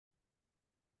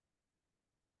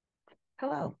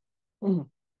Hello. Mhm.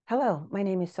 Hello, my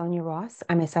name is Sonia Ross.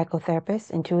 I'm a psychotherapist,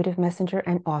 intuitive messenger,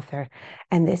 and author.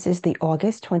 And this is the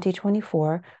August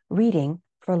 2024 reading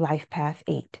for Life Path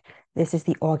 8. This is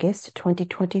the August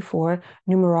 2024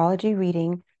 numerology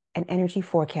reading and energy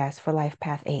forecast for Life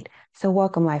Path 8. So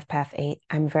welcome, Life Path 8.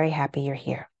 I'm very happy you're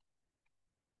here.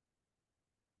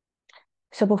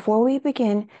 So before we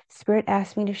begin, Spirit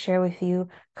asked me to share with you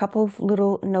a couple of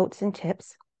little notes and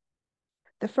tips.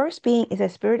 The first being is that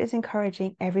Spirit is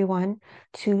encouraging everyone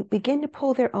to begin to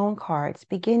pull their own cards,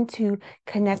 begin to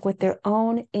connect with their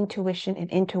own intuition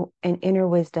and inner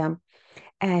wisdom,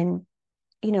 and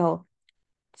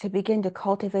to begin to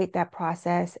cultivate that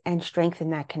process and strengthen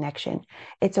that connection.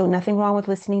 It's so nothing wrong with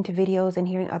listening to videos and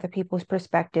hearing other people's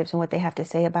perspectives and what they have to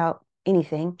say about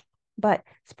anything, but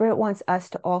Spirit wants us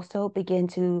to also begin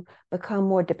to become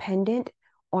more dependent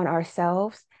on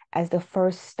ourselves as the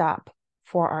first stop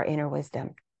for our inner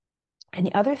wisdom. And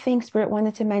the other thing Spirit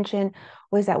wanted to mention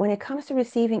was that when it comes to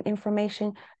receiving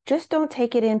information, just don't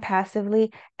take it in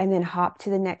passively and then hop to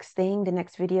the next thing, the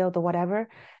next video, the whatever.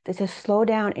 To slow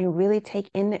down and really take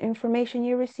in the information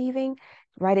you're receiving,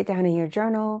 write it down in your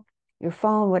journal, your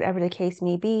phone, whatever the case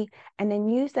may be, and then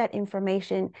use that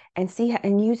information and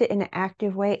use it in an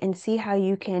active way and see how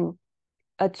you can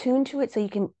attune to it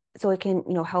so it can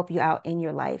help you out in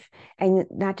your life, and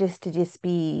not just to just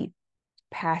be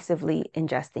passively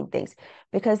ingesting things,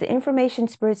 because the information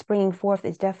Spirit's bringing forth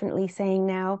is definitely saying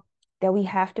now that we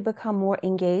have to become more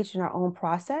engaged in our own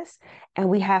process, and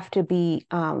we have to be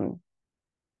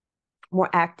more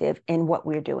active in what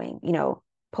we're doing,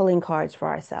 pulling cards for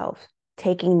ourselves,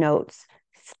 taking notes,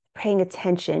 paying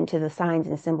attention to the signs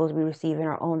and symbols we receive in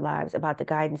our own lives about the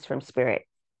guidance from Spirit.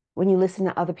 When you listen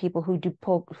to other people who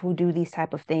do these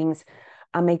type of things,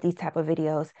 make these type of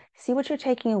videos, see what you're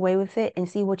taking away with it and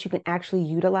see what you can actually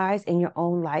utilize in your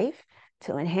own life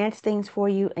to enhance things for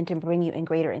you and to bring you in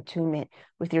greater attunement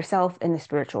with yourself in the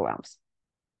spiritual realms.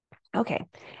 Okay.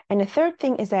 And the third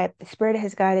thing is that Spirit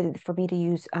has guided for me to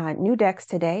use new decks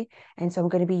today. And so I'm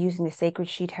going to be using the Sacred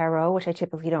She Tarot, which I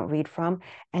typically don't read from.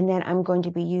 And then I'm going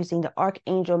to be using the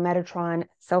Archangel Metatron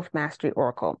Self-Mastery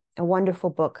Oracle, a wonderful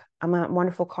book,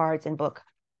 wonderful cards and book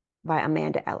by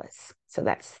Amanda Ellis. So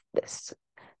that's this.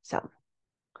 So,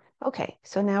 okay.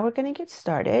 So now we're going to get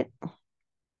started.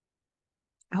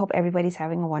 I hope everybody's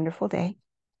having a wonderful day.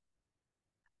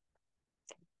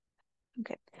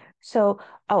 Okay. So,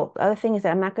 the other thing is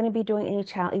that I'm not going to be doing any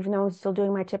challenge, even though I'm still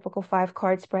doing my typical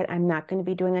 5-card spread. I'm not going to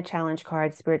be doing a challenge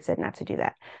card. Spirit said not to do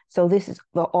that. So this is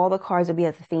all the cards will be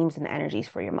as the themes and the energies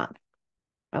for your month.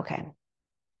 Okay.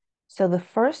 So the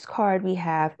first card we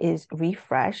have is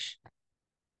Refresh.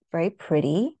 Very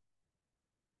pretty.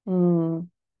 Mm.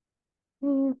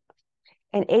 Mm.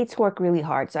 And 8s work really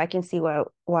hard, so I can see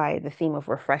why the theme of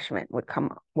refreshment would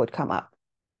come up.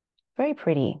 Very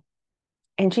pretty.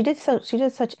 And she did such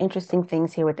interesting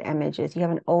things here with the images. You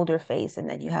have an older face and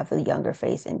then you have the younger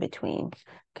face in between.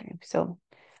 Okay, so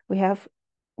we have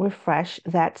Refresh.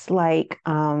 That's like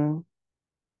all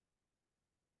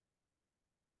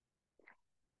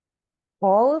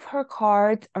of her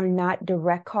cards are not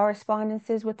direct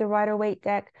correspondences with the Rider-Waite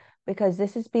deck, because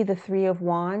this is the 3 of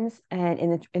Wands, and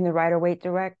in the Rider-Waite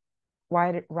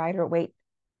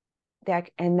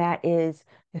deck, and that is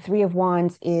the 3 of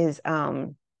Wands is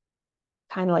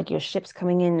kind of like your ships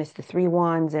coming in. It's the 3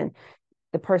 wands and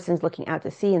the person's looking out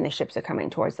to sea and the ships are coming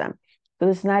towards them. So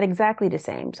it's not exactly the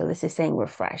same. So this is saying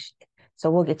refreshed. So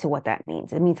we'll get to what that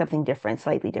means. It means something different,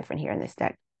 slightly different here in this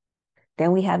deck.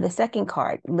 Then we have the second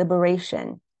card,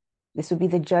 Liberation. This would be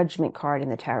the Judgment card in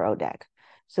the tarot deck.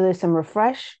 So there's some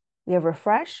refresh. We have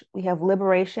refresh. We have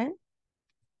liberation.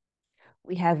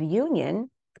 We have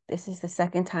union. This is the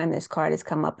second time this card has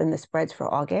come up in the spreads for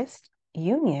August.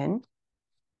 Union.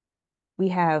 We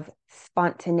have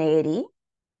spontaneity.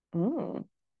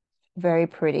 Very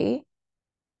pretty.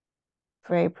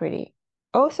 Very pretty.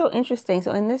 Oh, so interesting.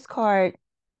 So in this card,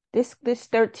 this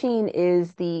 13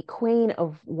 is the Queen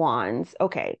of Wands.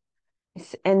 Okay.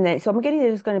 And then, so I'm getting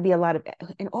there's going to be a lot of,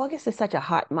 and August is such a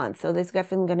hot month, so there's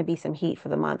definitely going to be some heat for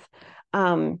the month.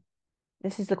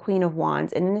 This is the Queen of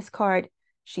Wands. And in this card,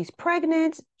 she's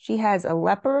pregnant. She has a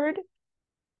leopard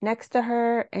next to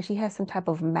her, and she has some type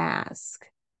of mask,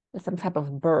 some type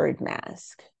of bird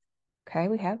mask. Okay,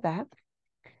 we have that.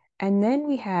 And then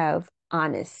we have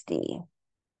honesty.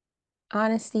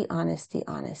 Honesty, honesty,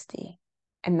 honesty.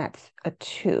 And that's a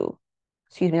 2.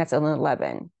 Excuse me, that's an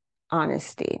 11.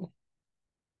 Honesty.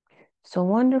 So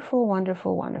wonderful,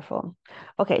 wonderful, wonderful.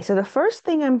 Okay, so the first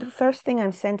thing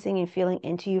I'm sensing and feeling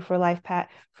into you for Life Path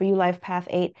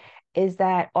 8, is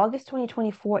that August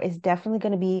 2024 is definitely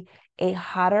going to be a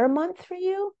hotter month for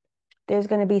you there's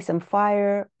going to be some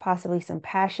fire, possibly some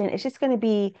passion. It's just going to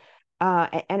be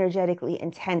an energetically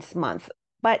intense month,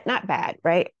 but not bad,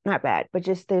 right? Not bad, but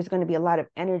just there's going to be a lot of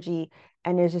energy,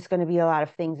 and there's just going to be a lot of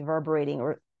things reverberating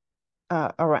or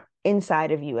around,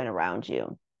 inside of you and around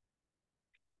you.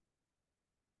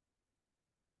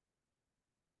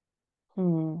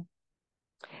 Hmm.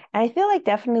 And I feel like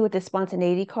definitely with the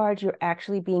spontaneity cards, you're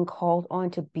actually being called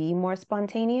on to be more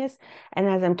spontaneous. And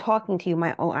as I'm talking to you,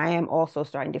 I am also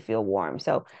starting to feel warm.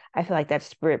 So I feel like that's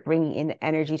spirit bringing in the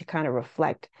energy to kind of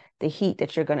reflect the heat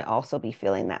that you're going to also be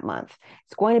feeling that month.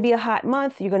 It's going to be a hot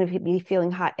month. You're going to be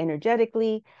feeling hot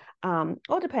energetically. Well,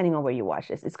 depending on where you watch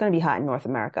this, it's going to be hot in North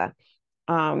America.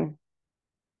 Um,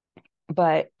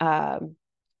 but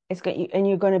it's going and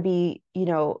you're going to be,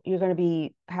 you're going to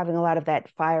be having a lot of that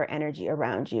fire energy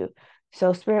around you.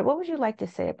 So spirit, what would you like to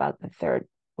say about the third,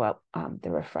 well, the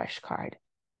refresh card?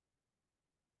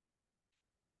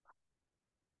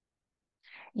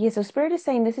 Yeah, so Spirit is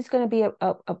saying this is going to be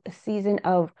a season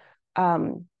of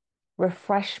um,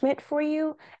 refreshment for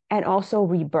you and also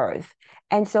rebirth.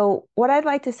 And so, what I'd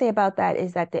like to say about that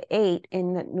is that the eight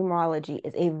in the numerology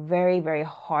is a very, very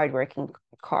hardworking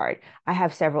card. I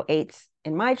have several eights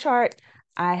in my chart.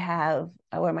 I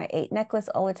wear my eight necklace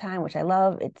all the time, which I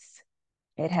love.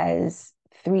 It has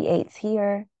three eights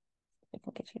here. I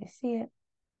can get you to see it.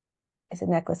 It's a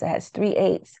necklace that has three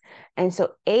eights. And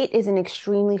so eight is an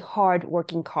extremely hard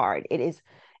working card. It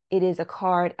is a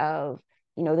card of,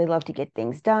 they love to get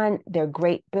things done. They're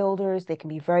great builders. They can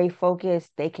be very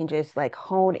focused. They can just like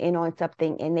hone in on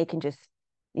something and they can just,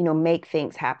 make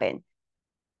things happen.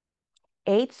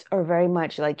 Eights are very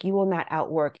much like you will not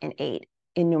outwork an eight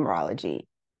in numerology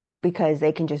because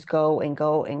they can just go and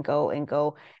go and go and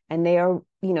go. And they are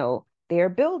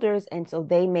builders. And so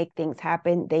they make things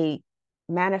happen. They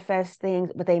manifest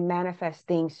things, but they manifest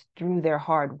things through their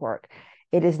hard work.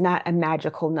 It is not a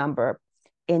magical number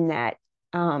in that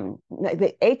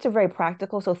the eights are very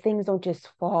practical. So things don't just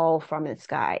fall from the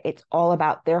sky. It's all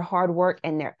about their hard work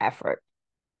and their effort.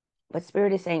 But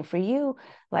Spirit is saying for you,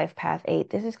 Life Path 8,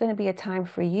 this is going to be a time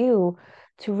for you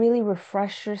to really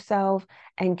refresh yourself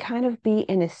and kind of be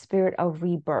in a spirit of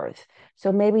rebirth.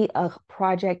 So maybe a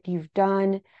project you've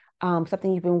done,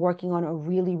 something you've been working on a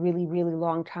really, really, really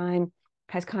long time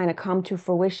has kind of come to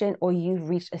fruition, or you've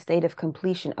reached a state of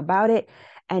completion about it.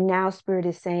 And now Spirit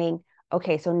is saying,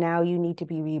 okay, so now you need to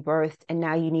be rebirthed and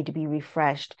now you need to be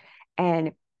refreshed.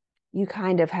 And you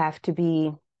kind of have to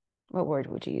be, what word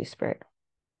would you use, Spirit?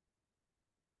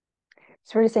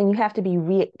 Sort of saying you have to be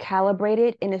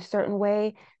recalibrated in a certain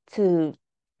way to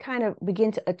kind of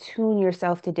begin to attune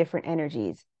yourself to different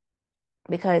energies.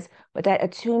 But that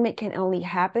attunement can only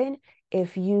happen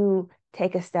if you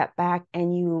take a step back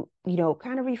and you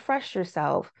kind of refresh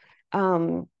yourself.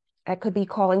 That could be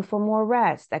calling for more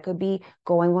rest. That could be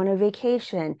going on a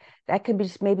vacation. That could be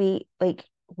just maybe like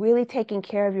really taking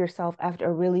care of yourself after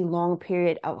a really long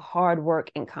period of hard work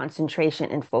and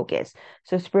concentration and focus.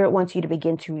 So Spirit wants you to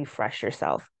begin to refresh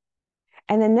yourself.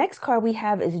 And the next card we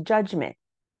have is Judgment.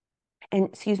 And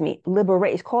excuse me,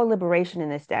 liberate. It's called Liberation in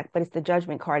this deck, but it's the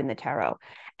Judgment card in the tarot.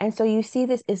 And so you see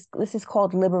this is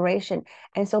called liberation.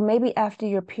 And so maybe after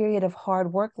your period of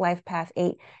hard work, Life Path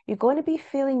 8, you're going to be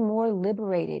feeling more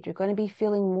liberated. You're going to be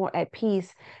feeling more at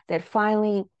peace, that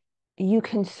finally you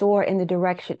can soar in the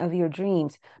direction of your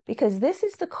dreams. Because this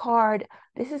is the card,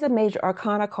 this is a major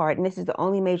arcana card, and this is the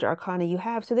only major arcana you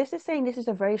have. So this is saying this is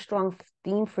a very strong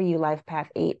theme for you, Life Path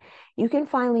 8. You can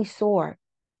finally soar.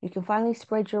 You can finally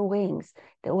spread your wings.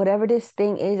 That whatever this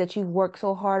thing is that you've worked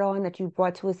so hard on, that you've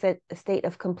brought to a state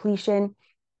of completion,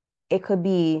 it could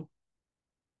be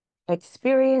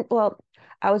experience. Well,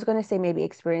 I was going to say maybe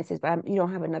experiences, but you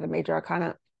don't have another major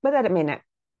arcana, but that may not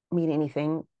mean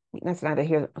anything. That's neither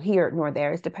here nor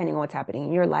there. It's depending on what's happening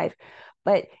in your life.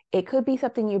 But it could be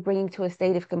something you're bringing to a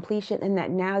state of completion, and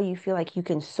that now you feel like you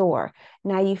can soar.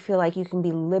 Now you feel like you can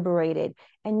be liberated.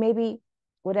 And maybe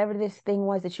whatever this thing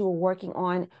was that you were working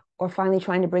on or finally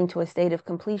trying to bring to a state of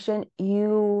completion,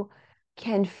 you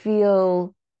can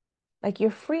feel like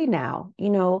you're free now.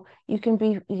 You're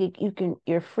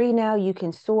free now, you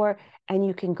can soar and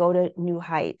you can go to new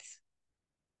heights.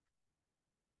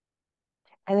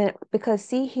 And then because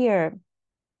see here,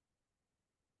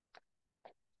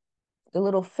 the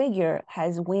little figure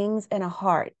has wings and a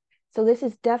heart. So this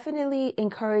is definitely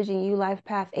encouraging you, Life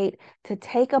Path 8, to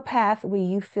take a path where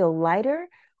you feel lighter,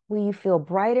 where you feel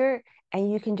brighter, and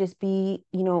you can just be,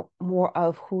 more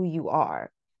of who you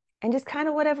are. And just kind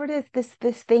of whatever it is,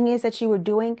 this thing is that you were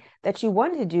doing that you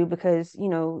wanted to do because,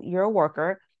 you're a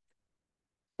worker.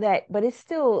 but it's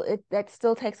still that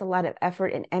still takes a lot of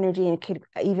effort and energy, and it could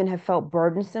even have felt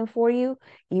burdensome for you.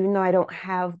 Even though I don't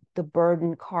have the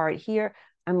burden card here,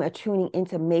 I'm attuning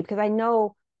into maybe because I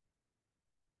know,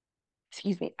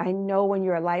 excuse me, I know when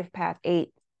you're a life path 8,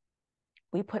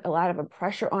 we put a lot of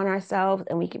pressure on ourselves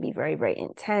and we can be very, very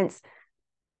intense.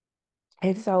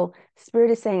 And so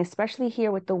Spirit is saying, especially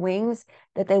here with the wings,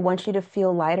 that they want you to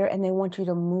feel lighter and they want you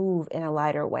to move in a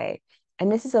lighter way.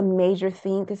 And this is a major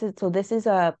theme. This is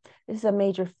a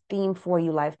major theme for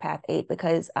you, Life Path 8,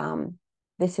 because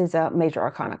this is a major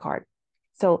arcana card.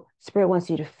 So Spirit wants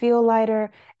you to feel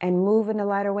lighter and move in a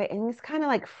lighter way. And it's kind of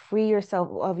like free yourself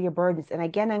of your burdens. And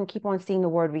again, I keep on seeing the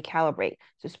word recalibrate.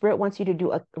 So Spirit wants you to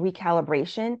do a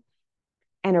recalibration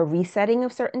and a resetting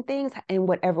of certain things in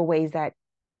whatever ways that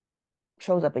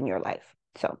shows up in your life.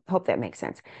 So hope that makes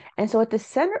sense. And so at the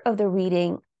center of the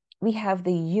reading, we have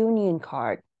the Union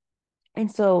card.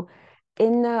 And so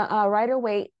in the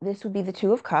Rider-Waite, this would be the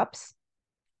Two of Cups,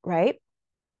 right?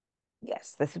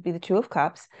 Yes, this would be the Two of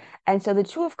Cups. And so the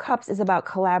Two of Cups is about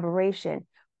collaboration.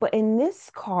 But in this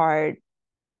card,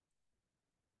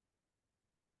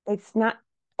 it's not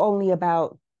only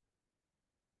about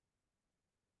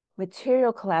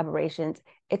material collaborations,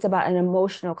 it's about an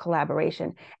emotional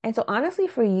collaboration. And so honestly,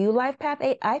 for you, Life Path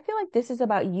 8, I feel like this is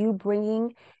about you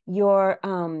bringing your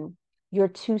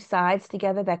two sides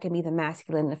together. That can be the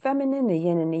masculine and the feminine, the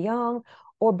yin and the yang,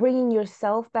 or bringing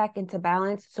yourself back into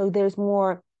balance so there's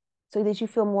more, so that you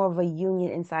feel more of a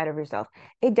union inside of yourself.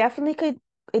 It definitely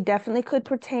could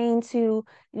pertain to,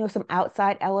 some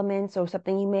outside elements or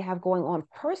something you may have going on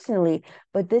personally,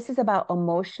 but this is about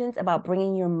emotions, about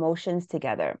bringing your emotions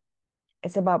together.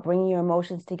 It's about bringing your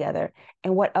emotions together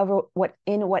and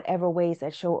whatever ways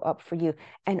that show up for you.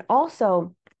 And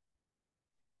also,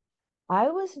 I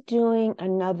was doing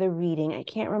another reading. I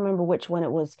can't remember which one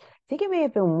it was. I think it may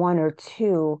have been one or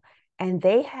two. And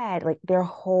they had like their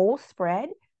whole spread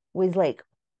was like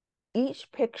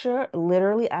each picture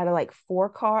literally out of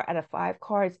 5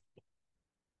 cards,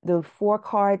 the 4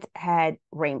 cards had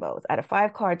rainbows. Out of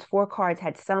 5 cards, 4 cards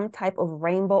had some type of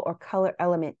rainbow or color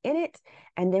element in it.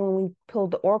 And then when we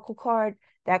pulled the Oracle card,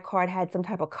 that card had some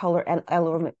type of color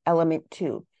element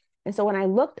too. And so when I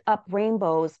looked up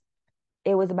rainbows,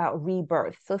 it was about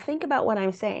rebirth. So think about what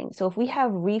I'm saying. So if we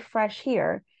have refresh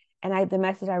here, and the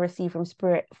message I received from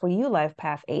Spirit for you, Life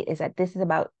Path 8, is that this is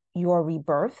about your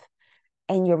rebirth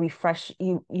and your refresh,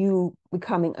 you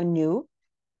becoming anew,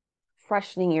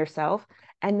 freshening yourself.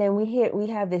 And then we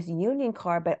have this Union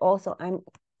card, but also I'm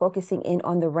focusing in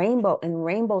on the rainbow, and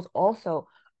rainbows also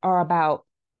are about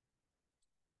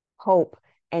hope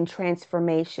and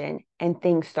transformation and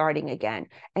things starting again.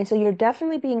 And so you're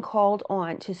definitely being called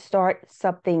on to start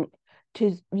something,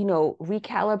 to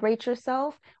recalibrate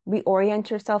yourself, reorient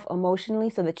yourself emotionally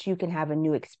so that you can have a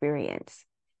new experience.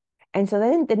 And so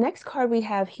then the next card we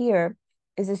have here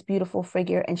is this beautiful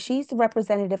figure, and she's the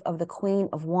representative of the Queen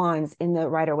of Wands in the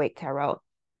Rider-Waite Tarot.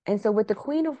 And so with the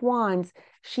Queen of Wands,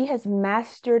 she has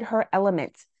mastered her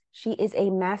elements. She is a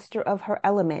master of her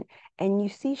element. And you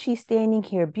see she's standing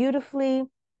here beautifully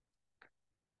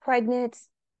pregnant,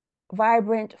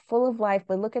 vibrant, full of life,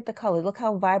 but look at the color. Look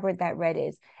how vibrant that red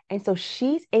is. And so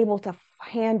she's able to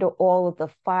handle all of the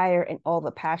fire and all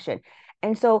the passion.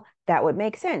 And so that would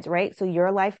make sense, right? So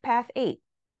your Life Path 8,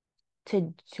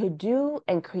 to do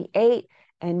and create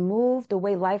and move the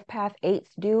way Life Path 8s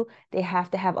do, they have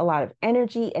to have a lot of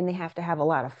energy, and they have to have a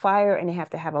lot of fire, and they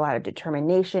have to have a lot of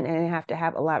determination, and they have to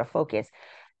have a lot of focus.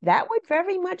 That would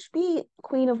very much be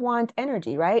Queen of Wands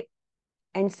energy, right?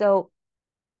 And so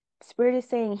Spirit is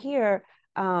saying here,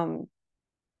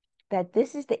 that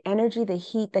this is the energy, the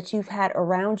heat that you've had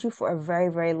around you for a very,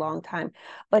 very long time.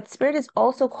 But Spirit is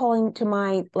also calling to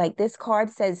mind, like this card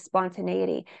says,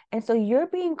 spontaneity. And so you're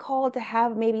being called to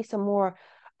have maybe some more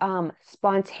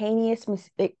spontaneous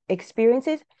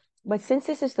experiences. But since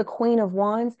this is the Queen of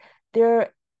Wands, the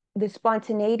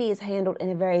spontaneity is handled in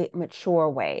a very mature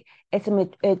way. The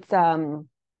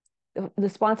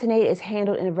spontaneity is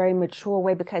handled in a very mature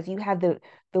way because you have the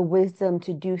wisdom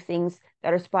to do things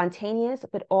that are spontaneous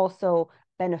but also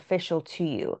beneficial to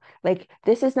you. Like,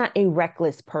 this is not a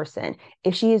reckless person.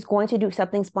 If she is going to do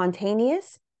something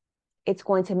spontaneous, it's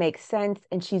going to make sense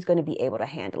and she's going to be able to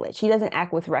handle it. She doesn't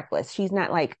act with reckless. She's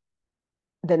not like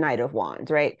the Knight of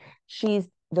Wands, right? She's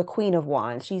the Queen of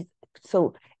Wands.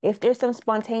 So if there's some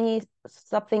spontaneous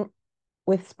something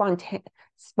with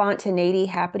spontaneity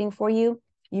happening for you,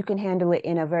 you can handle it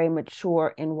in a very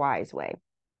mature and wise way.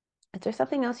 Is there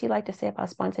something else you'd like to say about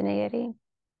spontaneity?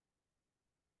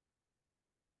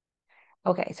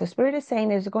 Okay, so Spirit is saying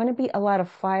there's going to be a lot of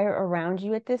fire around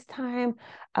you at this time,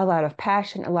 a lot of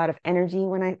passion, a lot of energy.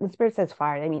 When Spirit says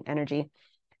fire, I mean energy.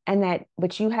 And that,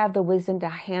 but you have the wisdom to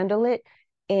handle it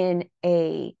in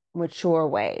a mature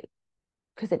way,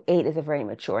 because an 8 is a very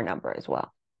mature number as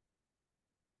well.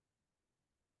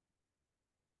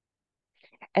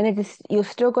 And it is, you're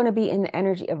still going to be in the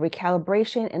energy of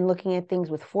recalibration and looking at things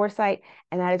with foresight.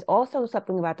 And that is also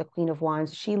something about the Queen of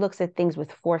Wands. She looks at things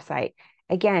with foresight.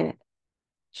 Again,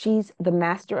 she's the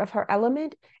master of her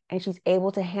element, and she's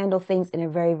able to handle things in a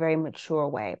very, very mature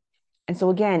way. And so,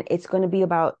 again, it's going to be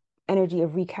about energy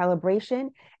of recalibration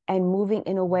and moving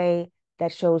in a way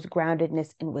that shows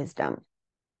groundedness and wisdom.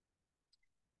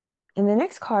 And the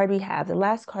next card we have, the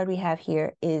last card we have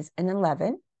here is an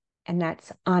 11, and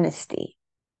that's honesty.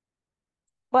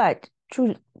 But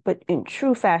in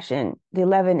true fashion, the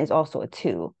 11 is also a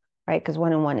 2, right? Because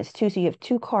 1 and 1 is 2. So you have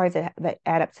 2 cards that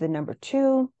add up to the number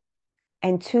 2.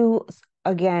 And 2,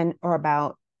 again, are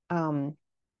about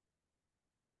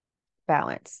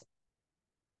balance.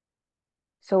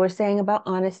 So we're saying about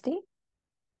honesty.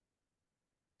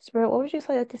 Spirit, what would you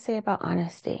like to say about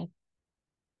honesty?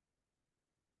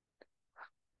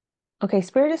 Okay,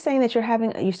 Spirit is saying that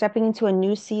you're stepping into a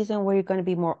new season where you're going to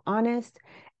be more honest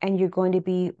and you're going to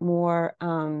be more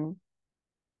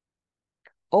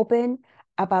open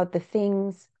about the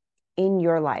things in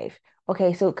your life.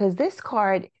 Okay, so because this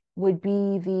card would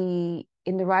be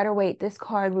in the Rider-Waite, this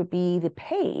card would be the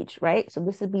page, right? So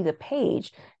this would be the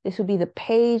page. This would be the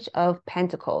page of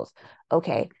Pentacles.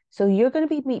 Okay, so you're going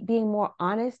to be being more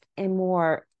honest and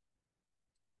more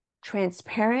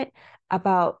transparent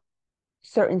about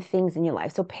certain things in your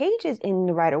life. So pages in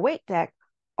the Rider-Waite deck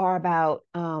are about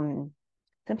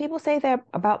some people say they're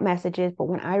about messages, but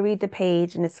when I read the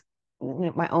page, and it's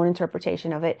my own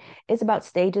interpretation of it, it's about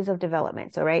stages of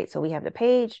development. So, right, so we have the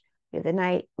page, we have the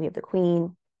knight, we have the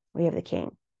queen, we have the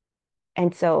king.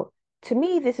 And so to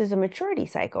me, this is a maturity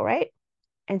cycle, right?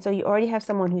 And so you already have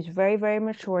someone who's very, very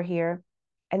mature here.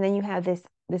 And then you have this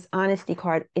honesty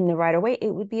card in the Rider-Waite.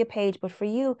 It would be a page, but for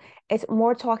you, it's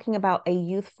more talking about a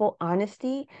youthful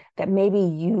honesty that maybe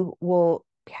you will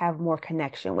have more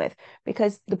connection with,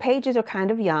 because the pages are kind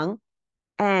of young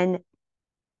and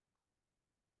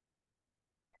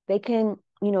they can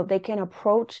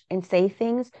approach and say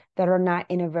things that are not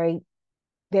in a very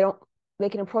they don't they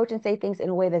can approach and say things in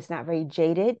a way that's not very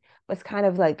jaded, but it's kind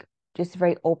of like just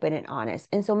very open and honest.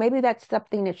 And so maybe that's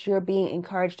something that you're being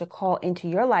encouraged to call into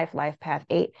your life path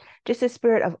 8, just a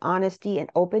spirit of honesty and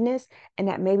openness, and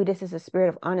that maybe this is a spirit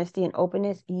of honesty and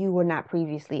openness you were not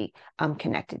previously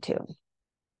connected to.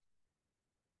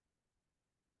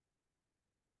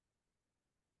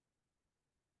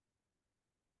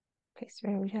 Okay,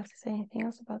 Spirit, would you have to say anything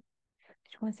else about,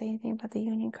 did you want to say anything about the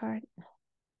Union card?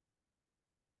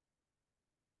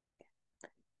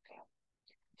 Okay.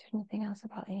 Is there anything else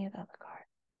about any of the other cards?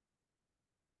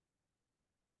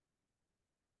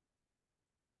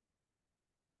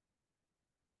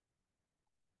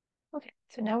 Okay,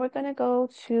 so now we're going to go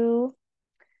to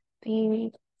the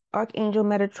Archangel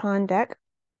Metatron deck.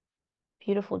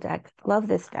 Beautiful deck. Love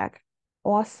this deck.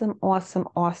 Awesome, awesome,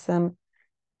 awesome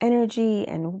energy,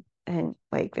 and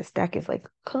like this deck is like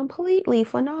completely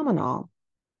phenomenal.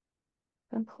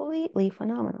 Completely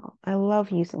phenomenal. I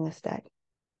love using this deck.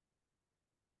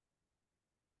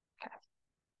 Okay.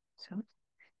 So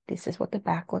this is what the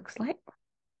back looks like.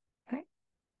 Right.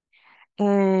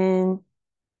 And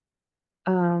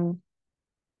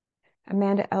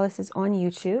Amanda Ellis is on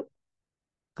YouTube.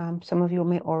 Some of you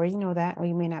may already know that, or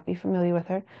you may not be familiar with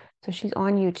her. So she's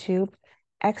on YouTube.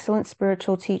 Excellent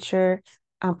spiritual teacher.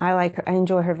 I like her. I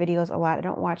enjoy her videos a lot. I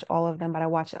don't watch all of them, but I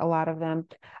watch a lot of them.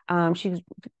 She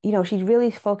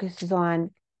really focuses on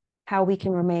how we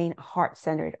can remain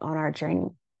heart-centered on our journey.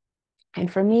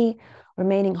 And for me,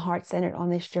 remaining heart-centered on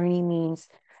this journey means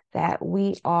that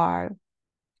we are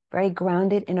very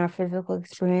grounded in our physical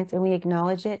experience and we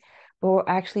acknowledge it, but we're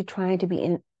actually trying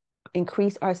to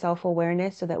increase our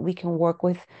self-awareness so that we can work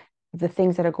with the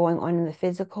things that are going on in the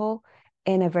physical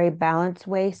in a very balanced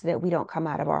way so that we don't come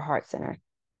out of our heart center.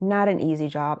 Not an easy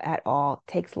job at all.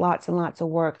 Takes lots and lots of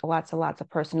work, lots and lots of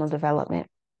personal development,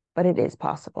 but it is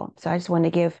possible. So I just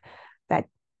want to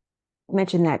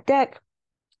mention that deck,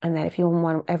 and that if you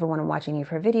ever want to watch any of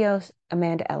her videos,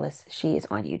 Amanda Ellis, she is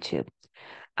on YouTube.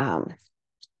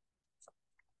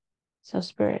 So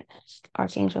Spirit,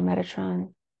 Archangel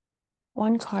Metatron,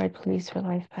 one card, please, for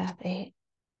Life Path 8.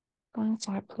 One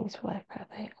card, please, for Life Path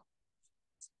 8.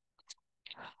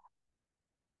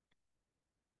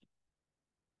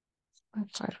 One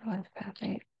card for Life Path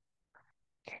 8.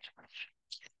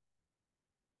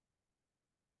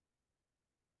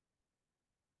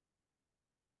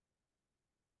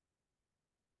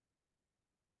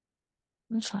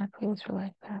 I'm trying to please for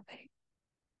life path 8.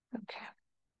 Okay.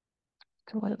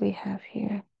 So what do we have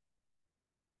here?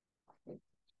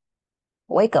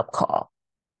 Wake up call.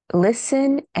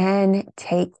 Listen and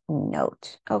take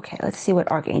note. Okay, let's see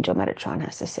what Archangel Metatron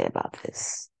has to say about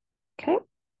this. Okay.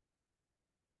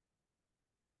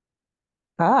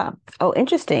 Oh,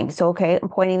 interesting. So, okay, I'm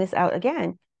pointing this out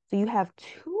again. So you have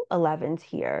two 11s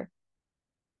here.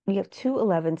 You have two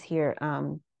 11s here,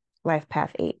 life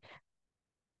path 8.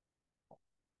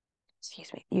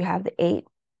 Excuse me. You have the 8,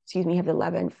 excuse me, you have the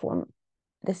 11 from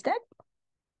this deck,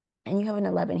 and you have an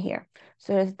 11 here.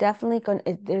 So there's definitely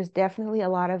a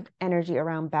lot of energy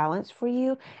around balance for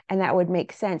you, and that would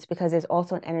make sense because there's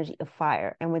also an energy of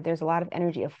fire. And when there's a lot of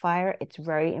energy of fire, it's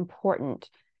very important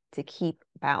to keep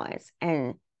balance.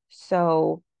 And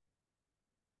so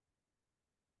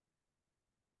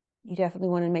you definitely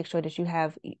want to make sure that you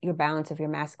have your balance of your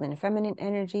masculine and feminine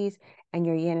energies and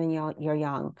your yin and your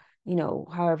yang,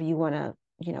 however you want to,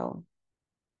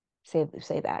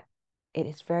 say that. It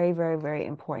is very, very, very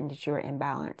important that you're in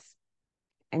balance.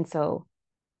 And so,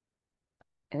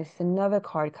 and it's another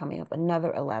card coming up,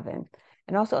 another 11.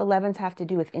 And also 11s have to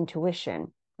do with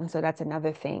intuition. And so that's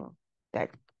another thing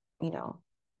that, you know,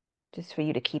 just for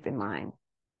you to keep in mind.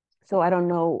 So I don't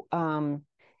know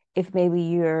if maybe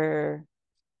you're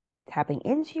tapping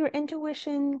into your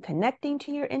intuition, connecting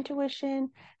to your intuition,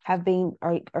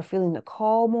 are feeling the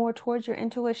call more towards your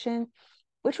intuition,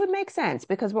 which would make sense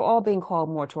because we're all being called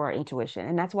more to our intuition.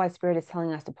 And that's why Spirit is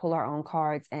telling us to pull our own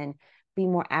cards and be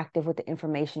more active with the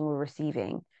information we're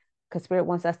receiving. Because Spirit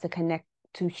wants us to connect,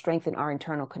 to strengthen our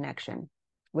internal connection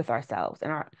with ourselves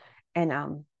and our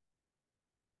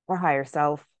higher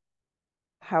self,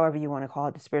 however you want to call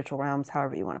it, the spiritual realms,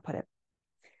 however you want to put it.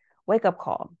 Wake up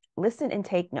call. Listen and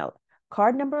take note.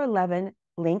 Card number 11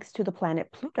 links to the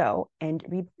planet Pluto and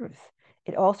rebirth.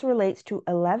 It also relates to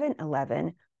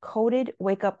 1111, coded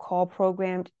wake up call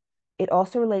programmed. It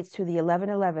also relates to the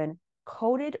 1111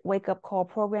 coded wake up call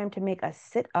program to make us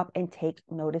sit up and take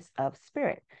notice of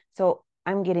spirit. So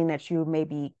I'm getting that you may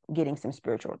be getting some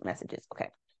spiritual messages. Okay.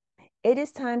 It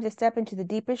is time to step into the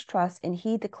deepest trust and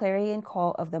heed the clarion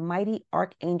call of the mighty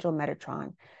Archangel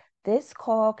Metatron. This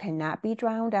call cannot be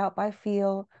drowned out by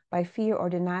fear or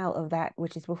denial of that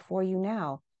which is before you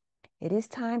now. It is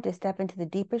time to step into the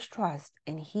deepest trust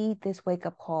and heed this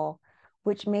wake-up call,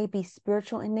 which may be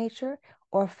spiritual in nature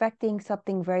or affecting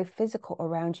something very physical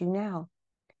around you now.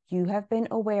 You have been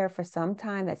aware for some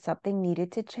time that something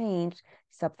needed to change,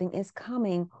 something is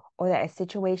coming, or that a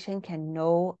situation can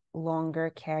no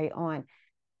longer carry on.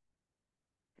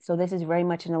 So this is very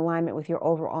much in alignment with your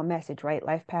overall message, right?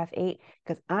 Life Path 8,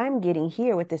 because I'm getting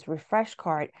here with this refresh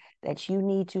card that you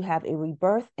need to have a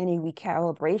rebirth and a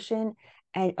recalibration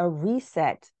and a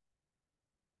reset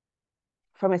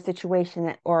from a situation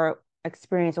that, or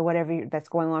experience or whatever that's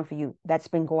going on for you, that's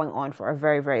been going on for a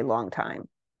very, very long time.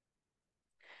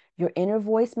 Your inner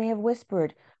voice may have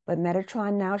whispered, but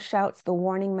Metatron now shouts the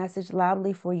warning message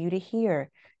loudly for you to hear.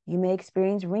 You may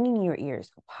experience ringing in your ears,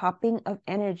 popping of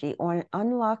energy, or an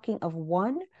unlocking of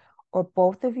one or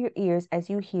both of your ears as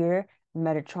you hear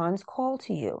Metatron's call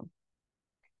to you.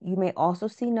 You may also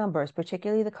see numbers,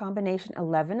 particularly the combination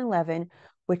 1111,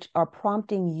 which are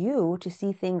prompting you to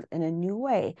see things in a new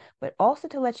way, but also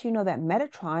to let you know that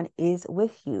Metatron is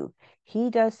with you.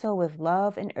 He does so with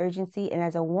love and urgency and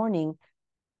as a warning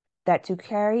that to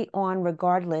carry on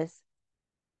regardless,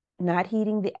 not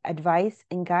heeding the advice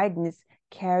and guidance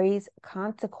carries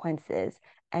consequences.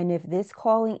 And if this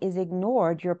calling is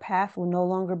ignored, your path will no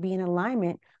longer be in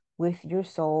alignment with your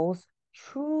soul's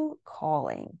true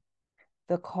calling.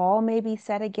 The call may be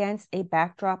set against a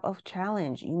backdrop of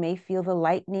challenge. You may feel the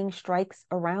lightning strikes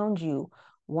around you,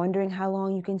 wondering how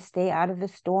long you can stay out of the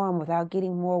storm without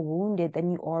getting more wounded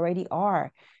than you already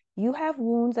are. You have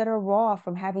wounds that are raw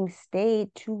from having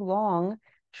stayed too long,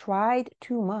 tried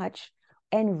too much,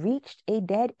 and reached a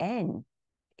dead end.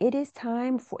 It is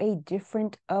time for a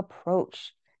different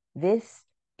approach. This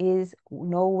is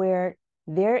nowhere,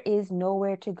 there is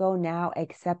nowhere to go now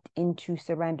except into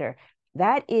surrender.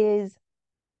 I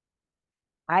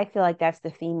feel like that's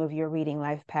the theme of your reading,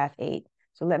 Life Path 8.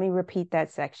 So let me repeat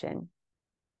that section.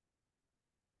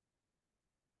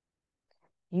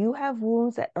 You have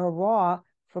wounds that are raw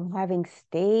from having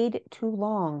stayed too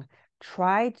long,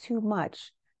 tried too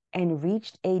much, and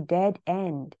reached a dead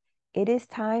end. It is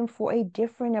time for a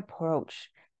different approach.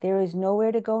 There is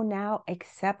nowhere to go now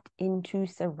except into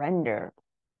surrender.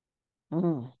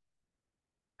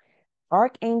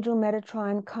 Archangel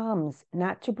Metatron comes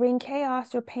not to bring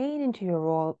chaos or pain into your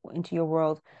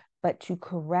world, but to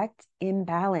correct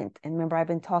imbalance. And remember, I've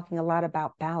been talking a lot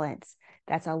about balance.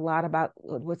 That's a lot about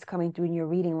what's coming through in your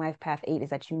reading Life Path 8 is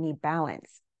that you need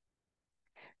balance.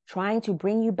 Trying to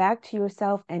bring you back to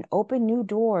yourself and open new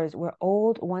doors where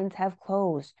old ones have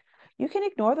closed. You can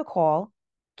ignore the call,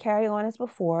 carry on as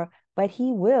before, but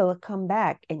he will come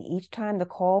back. And each time the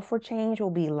call for change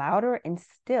will be louder and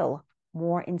still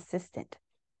more insistent.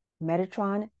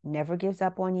 Metatron never gives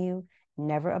up on you,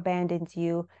 never abandons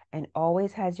you, and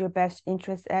always has your best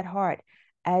interests at heart,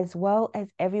 as well as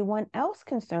everyone else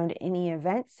concerned in any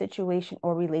event, situation,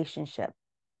 or relationship.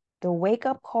 The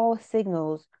wake-up call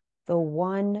signals the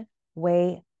one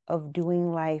way of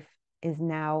doing life is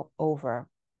now over.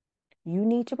 You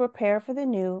need to prepare for the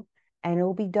new, and it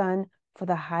will be done for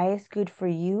the highest good for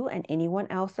you and anyone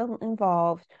else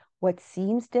involved. What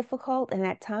seems difficult and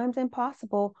at times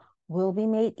impossible will be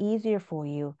made easier for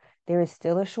you. There is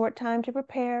still a short time to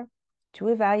prepare, to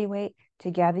evaluate, to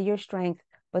gather your strength,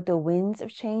 but the winds of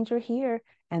change are here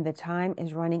and the time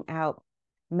is running out.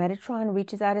 Metatron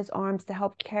reaches out his arms to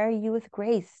help carry you with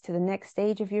grace to the next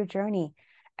stage of your journey.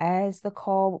 As the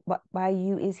call by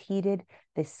you is heeded,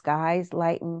 the skies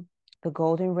lighten, the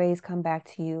golden rays come back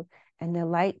to you, and the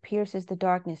light pierces the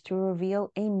darkness to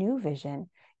reveal a new vision,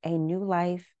 a new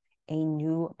life, a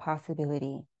new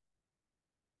possibility.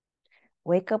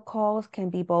 Wake-up calls can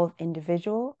be both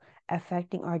individual,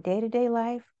 affecting our day-to-day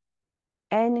life,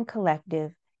 and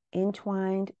collective,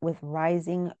 entwined with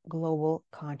rising global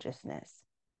consciousness.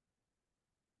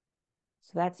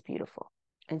 So that's beautiful.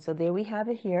 And so there we have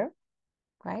it here,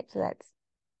 right? So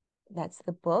that's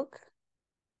the book,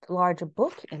 the larger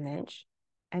book image.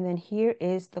 And then here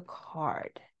is the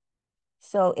card.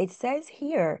 So it says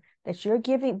here that you're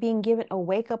being given a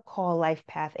wake-up call, Life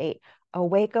Path 8, a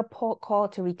wake-up call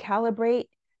to recalibrate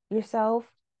yourself,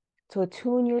 to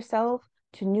attune yourself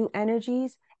to new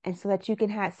energies, and so that you can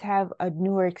have a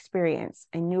newer experience,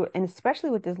 and especially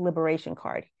with this liberation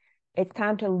card. It's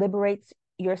time to liberate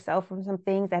yourself from some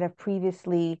things that have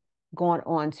previously gone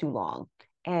on too long.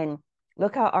 And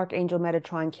look how Archangel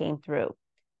Metatron came through.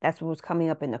 That's what was coming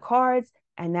up in the cards,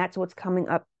 and that's what's coming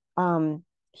up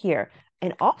here.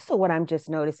 And also what I'm just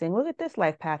noticing, look at this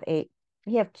Life Path 8.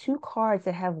 You have two cards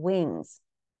that have wings.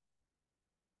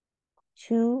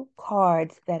 Two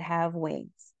cards that have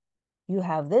wings. You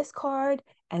have this card,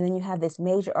 and then you have this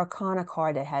Major Arcana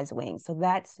card that has wings. So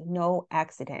that's no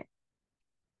accident.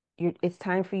 It's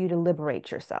time for you to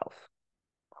liberate yourself.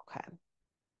 Okay.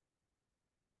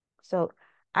 So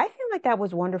I feel like that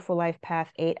was wonderful, Life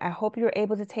Path 8. I hope you were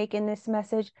able to take in this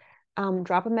message.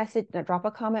 Drop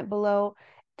a comment below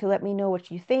to let me know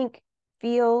what you think,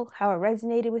 feel, how it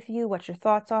resonated with you, what your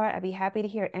thoughts are. I'd be happy to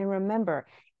hear it. And remember,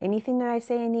 anything that I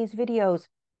say in these videos,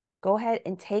 go ahead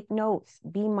and take notes.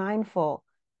 Be mindful.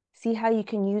 See how you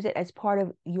can use it as part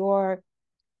of your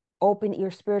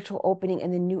spiritual opening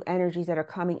and the new energies that are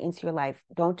coming into your life.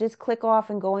 Don't just click off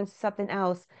and go into something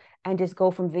else and just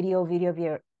go from video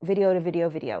to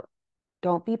video.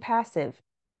 Don't be passive.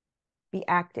 Be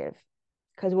active,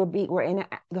 because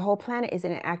the whole planet is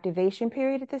in an activation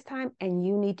period at this time, and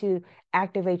you need to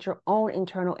activate your own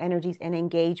internal energies and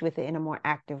engage with it in a more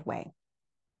active way.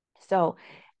 So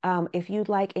if you'd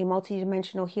like a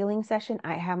multidimensional healing session,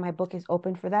 I have my book is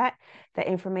open for that. The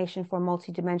information for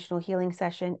multidimensional healing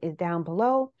session is down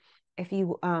below. If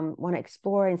you want to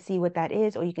explore and see what that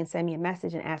is, or you can send me a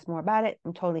message and ask more about it,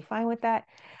 I'm totally fine with that.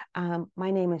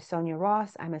 My name is Sonia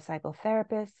Ross. I'm a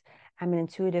psychotherapist. I'm an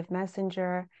intuitive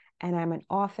messenger, and I'm an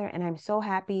author. And I'm so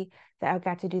happy that I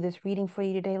got to do this reading for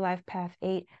you today, Life Path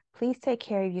 8. Please take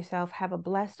care of yourself. Have a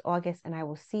blessed August, and I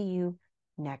will see you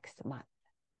next month.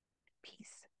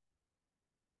 Peace.